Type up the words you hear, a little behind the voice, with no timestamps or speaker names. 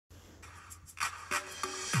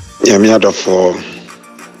Yamiado for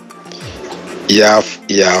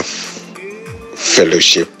YAF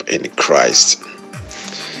fellowship in Christ.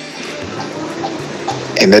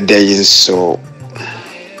 And the day is so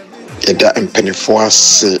Eda Pennyfour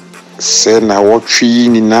say na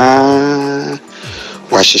watching na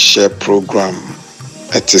share program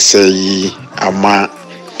at say ama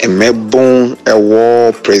emebon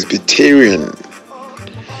ewo Presbyterian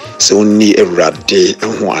so ni erade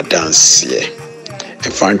ho adanse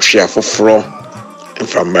infantry afoforo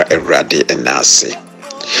infamra erade enase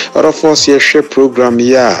other force share program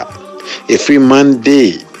ya every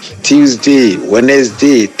Monday, Tuesday,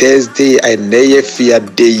 Wednesday, Thursday, and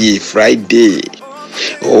Friday, Friday.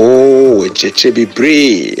 Oh, and church be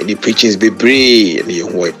brave, and the preachings be brave, and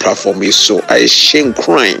the platform is so I shame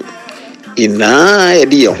crime. In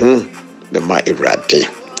idea home, the my irate.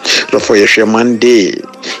 Not for your Monday,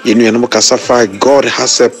 you know, God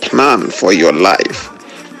has a plan for your life.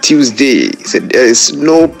 Tuesday said there is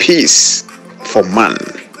no peace for man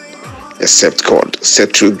except God,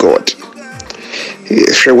 except through God.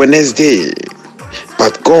 Wednesday,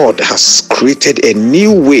 but God has created a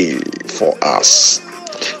new way for us.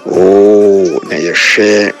 Oh, now you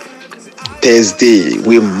share Thursday,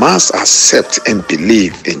 we must accept and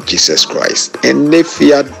believe in Jesus Christ. And if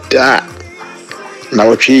you are that, now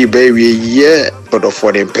we baby yeah, but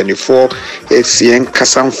for the 24, it's the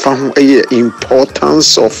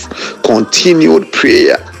importance of continued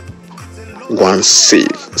prayer. One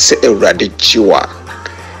save, say a radical.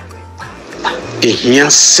 Here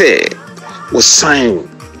say was sign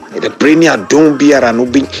the brainier don't be a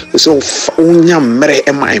nubi so unya mere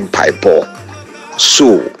ema empire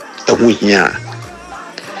so we here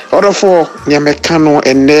order for nyamekano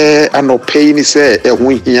ene anope ni say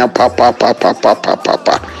we here papa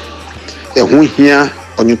we here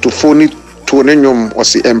on to phone to nenyom o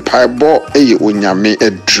si empire bo eye onyame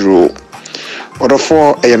edro order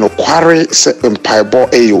for e no kware say empire bo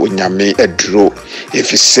eye onyame edro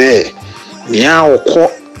if you say Nia oko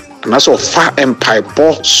na so fa empire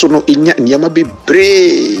bo so no inya niama be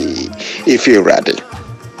brave if you ready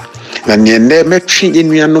na niende metwi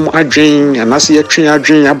enuanom adwen anase yetwe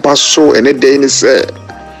adwen abaso ene dey ni say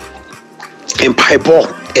empire bo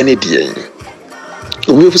ene dey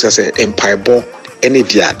we say empire bo ene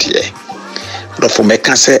dey ade but for me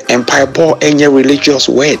can say empire bo any religious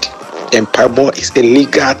word. Empire bo is a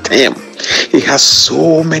legal term. It has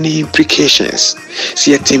so many implications.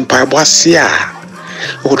 See a empire bo sia.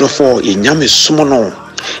 Order for inyame sumono.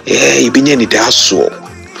 Ibinye ni daso.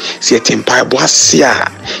 See a empire bo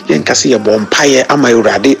sia. Yen kasi ya bompaye ama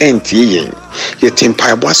urade enti yen. Ye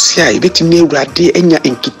empire bo sia. Ibetimi urade enya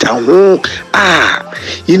enkita ho.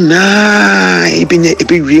 Ina ibinye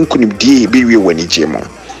ibiwi nkunimdie ibiwi wanijemo.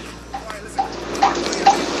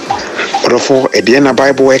 For a Diana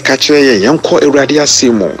Bible, a catcher, a young co eradia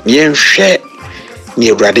simo, yen share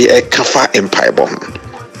near Radi a Kafa Empire bomb.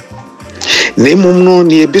 Name no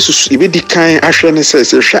near Bisus, Ibidi kind Ashen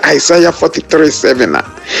says, Isaiah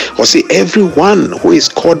 43:7. Or see everyone who is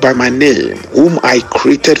called by my name, whom I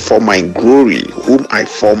created for my glory, whom I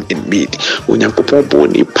form in me. When Yankopo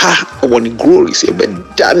Boni Pa, one glory, say, but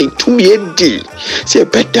Danny to me, say,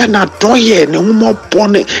 better not doye, no more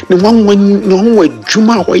bonnet, no one when no way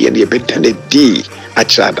Juma, or any better than a D.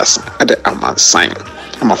 Achadas, other Aman sign.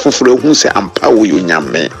 I'm a fool who say, I'm power you,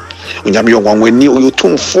 Yame. When you one when you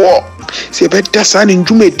turn for. Say, better son in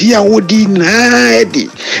Jume, dear, Odi, Nadi,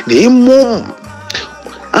 the mom.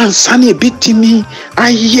 And Sunny bitimi,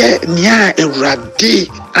 I hear near a radi.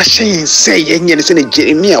 I say, and say,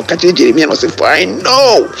 Jeremiah, or catching Jeremiah, or say, for I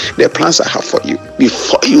know the plans I have for you.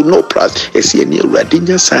 Before you know plans, I see a near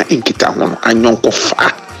radinia sa in Kitahon, and Yonko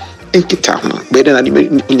fa in Kitahon. Better than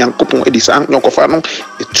Yankopon, Edison, Yonkofano,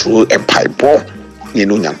 a true empire ball, you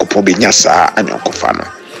know, Yankopon, Binyasa, and Yonkofano.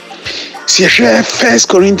 See, 1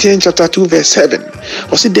 Corinthians chapter 2, verse 7.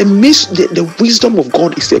 Or see, the wisdom of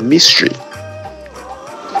God is a mystery.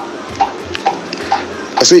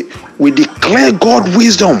 I say, we declare God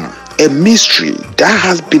wisdom, a mystery that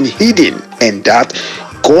has been hidden and that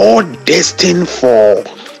God destined for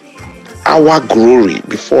our glory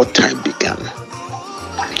before time began.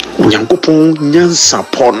 Unyankopon nyansa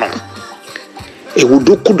pono.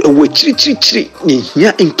 Ewudoku ewechiri ni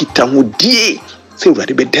hia enkita hodie. Se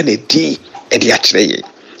urade bedane di edi akyereye.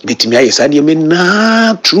 Bitimi ayesa ne me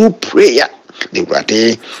na true prayer. Ne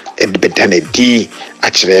urade edi bedane di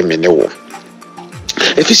akyereye me ne wo.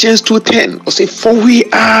 Ephesians 2:10 or say, for we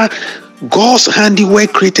are God's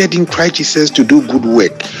handiwork created in Christ Jesus to do good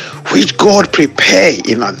work, which God prepared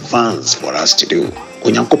in advance for us to do.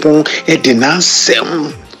 Onyankopon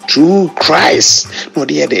edinasem through Christ. No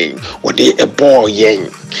the day or the a boy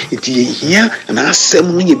yen. It here and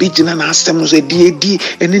asem no ye be gina na asem so di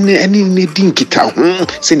and any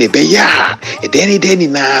dinkita se ne be ya e deni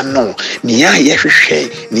na no ni ya ye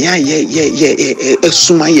hwehwe ni ya ye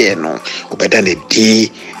esuma ye no obeda ne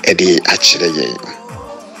di e de akire ye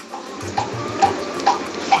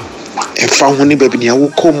e fa ho ni baby ni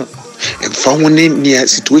awokom and found in near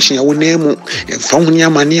situation I will name and found near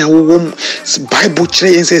money I will Bible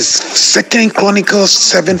says 2 Chronicles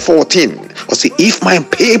 7:14 or say if my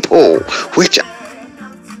people which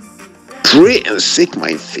pray and seek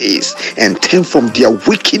my face and turn from their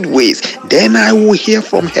wicked ways, then I will hear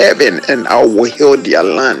from heaven and I will heal their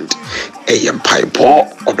land. A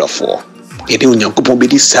Bible order for it in your couple be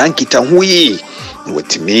sankita we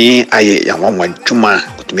with me I am one juma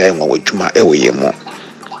with me I want juma away more.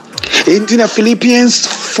 In Philippians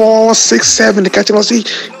 4:6-7, the catcher say,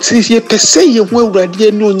 since ye per se ye well ready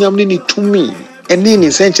no yamini to me, and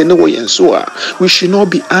in sense no way and so we should not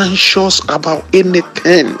be anxious about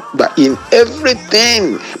anything, but in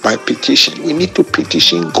everything by petition. We need to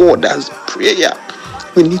petition God as prayer.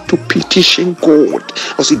 We need to petition God.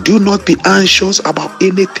 Also, do not be anxious about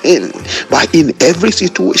anything, but in every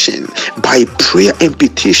situation by prayer and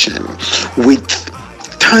petition with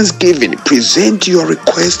thanksgiving, present your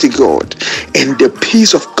request to God, and the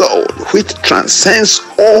peace of God, which transcends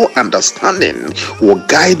all understanding, will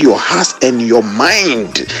guide your heart and your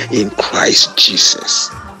mind in Christ Jesus.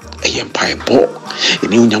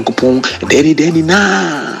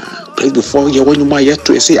 Before you when you might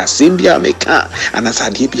to say a symbia maker and as I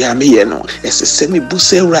did be a no as a semi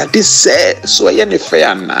busse radi say so I any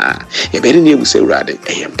fair na a very new say radi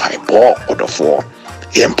a empire ball or the four.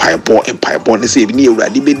 Empire born is even near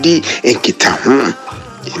Radibedi and Kita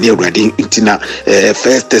near Radin Intina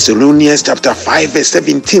 1 Thessalonians chapter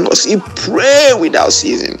 5:17 or see pray without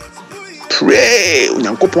ceasing. Pray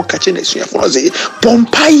Unyankopon catching a swing for say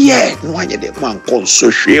Pompaye no one de man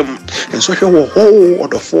consortium and social whole or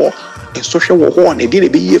the four and social war and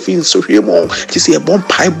didn't be fin social more to see a bomb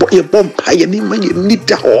pie any man you need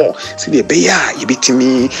the hall see the bear you beat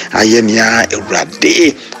me ayenia a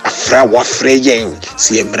rade a frawa freyen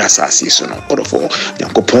see a brasa season or for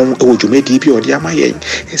Yankopon would you make deep or diamayen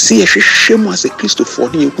and see a shame as a Christopher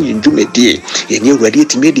who in Jumedi and you ready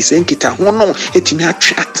to make the same kita hono it me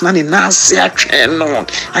attract none in us no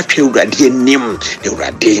I feel ready name the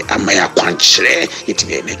rade amaya quanchre it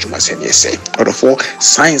may make you must say or for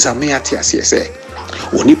signs are me say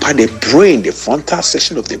only part the brain, the frontal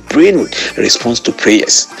section of the brain responds to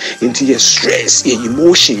prayers. Into your stress, your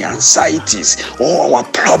emotion, anxieties, all our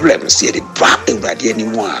problems, the back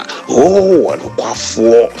anymore. Oh, and what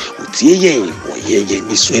for?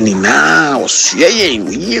 Now,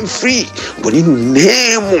 we free. But in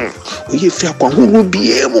name, we free. Who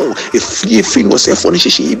be able if you feel yourself on we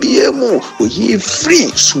free.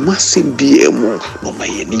 Sumasim be able. No, my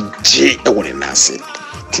any J. I want to say.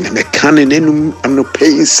 Tina me canon and no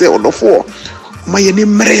pay say or the four. My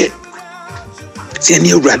enemy.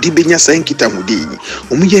 Senior Radibenya saying Kitamudi.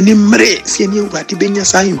 Umyeni mre, senior Radibenya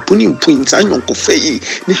saying Punim Twins and Uncle Fay.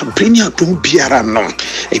 Nehabrinia to Biarano.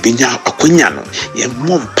 Ebenya Aquiniano. Yen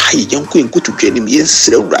mom pie, young queen go to Jenny, yes,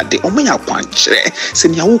 Radi, Omea Quanche.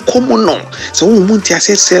 Senior Comono. So Muntia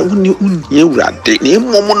says, when you Radi, name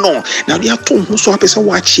Momono. Now they are two who swap as a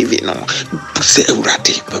watch even. Say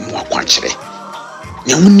Radi, but more Quanche.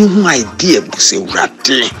 No idea say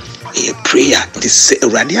rati a prayer this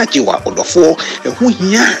radiajiwa or the four and who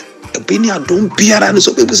here a benia don't be around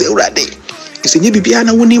so people say radi it's a new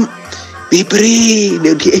bibiana winning be pray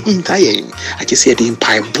the entire I just said in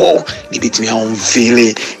pipe ball the bit me on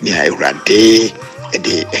village near radi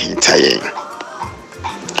the entire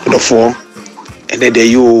the four and then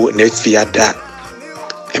you next fear that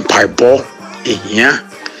and pipe ball in here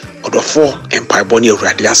or the four and pipe ball near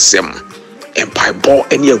radiasem empire ball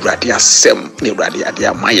any radia sem ne radia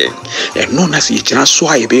dia mayen and no na se yigina so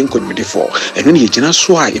a ye be nkonimde for and no yigina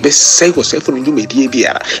so a ye be say yourself no ndumedie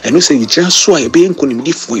bia and no say yigina so a ye be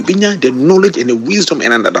nkonimde for e benya the knowledge and the wisdom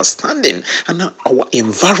and understanding and our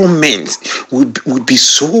environment would be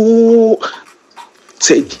so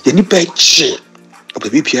say any bechi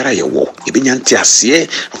obebi piara ye wo e benya ntiase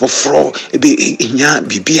afoforo e be enya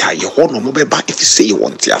bibia ye ho no mo be ba if say you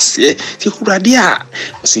want ntiase ti kuradia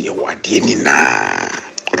say ye wade ni na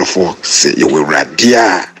orofo say ye we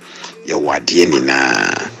radia ye wade ni na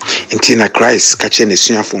intina Christ kache ne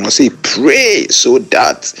suafo no say pray so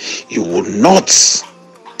that you will not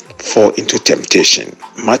fall into temptation.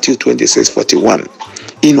 Matthew 26:41.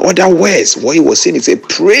 In other words, what he was saying is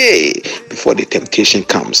pray before the temptation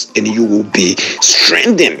comes and you will be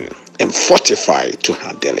strengthened and fortified to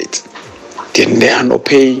handle it. Then no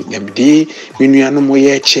pay them day when you are no more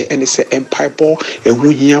yet, and it's a empire ball, and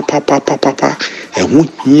we hear papa, and we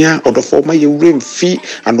hear or the former you ring fee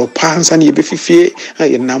and no pants and you be fee,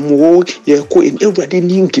 and Namo, you go in every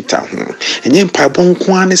new guitar, and empire bon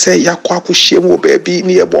quan say Yakwaku shame baby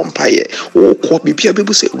near bonfire, or call me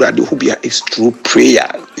people say Radio is true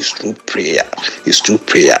prayer, is true prayer, is true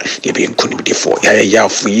prayer. You be in community for ya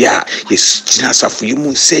for ya, is just a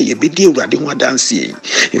few say you be dear radio dancing,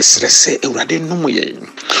 it's say no way.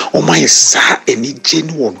 Oh my sa any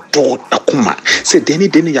genuine dot akuma. Say Denny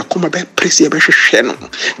Yakuma be press a sheno.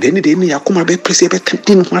 Denny Yakuma be press a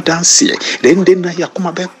continue dance. Then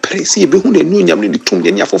Yakuma be press a behun the new yam in the tomb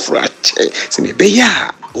yenya for frache. Say be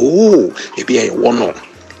ya. Oh, maybe a one.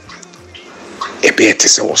 A bet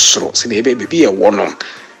is a so. Say maybe a one.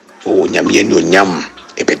 Oh, yam.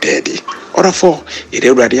 Ebe daddy. Or for it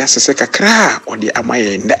already has a second or the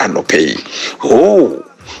amay in the anopay. Oh.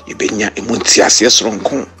 Ibenya emuntiase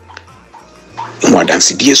sronko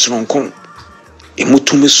imwadansi die sronko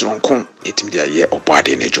imutumi sronko etimdia ye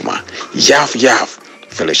obade nejuma YAF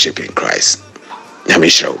fellowship in Christ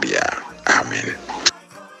nyamishra obia. Amen.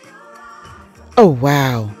 Oh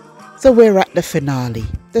wow, so we're at the finale,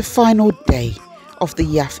 the final day of the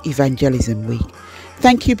YAF Evangelism week.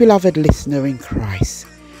 Thank you, beloved listener in Christ,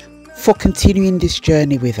 for continuing this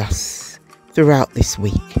journey with us throughout this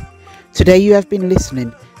week. Today you have been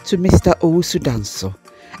listening to Mr. Owusu Danso,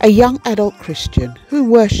 a young adult Christian who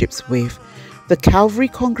worships with the Calvary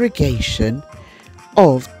congregation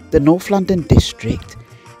of the North London district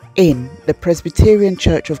in the Presbyterian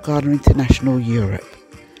Church of Ghana International, Europe.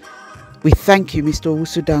 We thank you, Mr.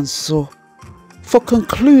 Owusu Danso, for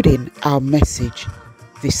concluding our message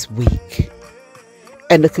this week.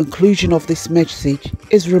 And the conclusion of this message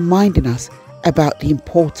is reminding us about the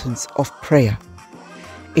importance of prayer.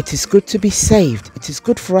 It is good to be saved. It is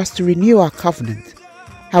good for us to renew our covenant.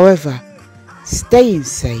 However, staying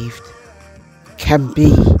saved can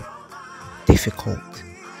be difficult,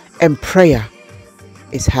 and prayer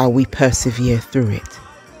is how we persevere through it.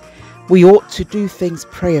 We ought to do things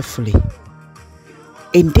prayerfully.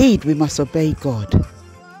 Indeed, we must obey God,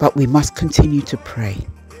 but we must continue to pray.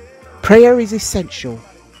 Prayer is essential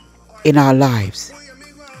in our lives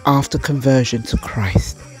after conversion to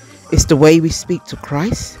Christ. It's the way we speak to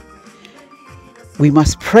Christ. We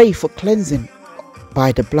must pray for cleansing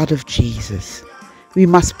by the blood of Jesus. We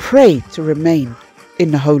must pray to remain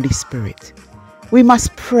in the Holy Spirit. We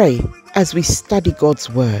must pray as we study God's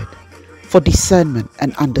word for discernment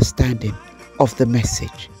and understanding of the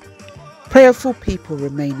message. Prayerful people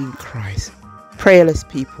remain in Christ. Prayerless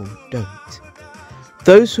people don't.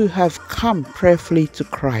 Those who have come prayerfully to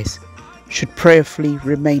Christ should prayerfully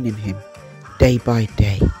remain in him day by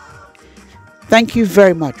day. Thank you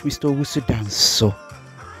very much, Mr. Owusu Danso,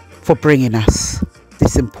 for bringing us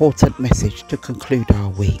this important message to conclude our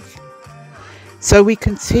week. So we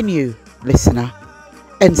continue, listener,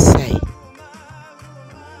 and say,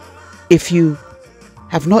 if you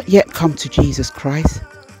have not yet come to Jesus Christ,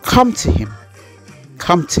 come to him.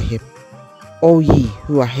 Come to him, all ye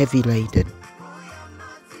who are heavy laden.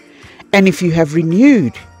 And if you have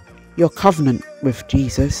renewed your covenant with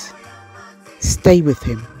Jesus, stay with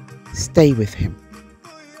him. Stay with him.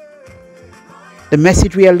 The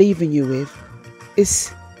message we are leaving you with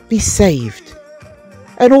is be saved,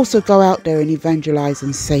 and also go out there and evangelize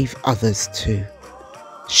and save others too.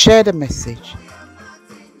 Share the message.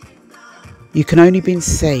 You can only be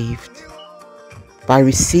saved by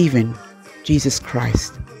receiving Jesus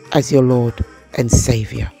Christ as your Lord and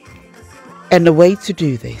Saviour. And the way to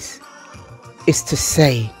do this is to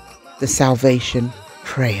say the salvation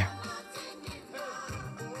prayer.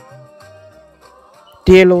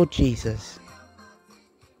 Dear Lord Jesus,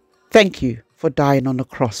 thank you for dying on the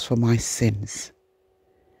cross for my sins.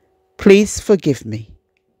 Please forgive me.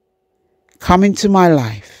 Come into my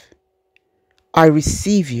life. I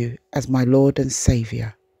receive you as my Lord and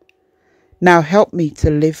Saviour. Now help me to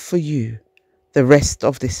live for you the rest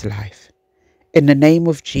of this life. In the name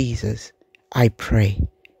of Jesus, I pray.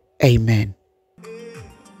 Amen.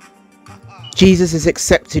 Jesus has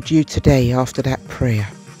accepted you today after that prayer.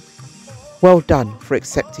 Well done for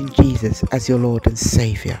accepting Jesus as your Lord and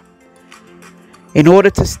Saviour. In order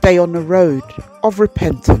to stay on the road of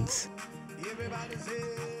repentance,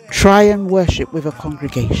 try and worship with a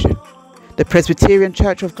congregation. The Presbyterian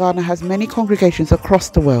Church of Ghana has many congregations across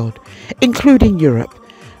the world, including Europe,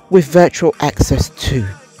 with virtual access too.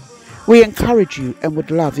 We encourage you and would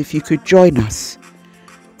love if you could join us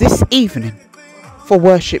this evening for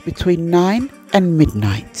worship between 9 and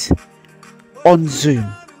midnight on Zoom.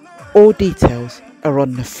 All details are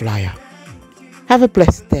on the flyer. Have a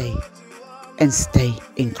blessed day and stay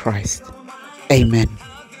in Christ. Amen.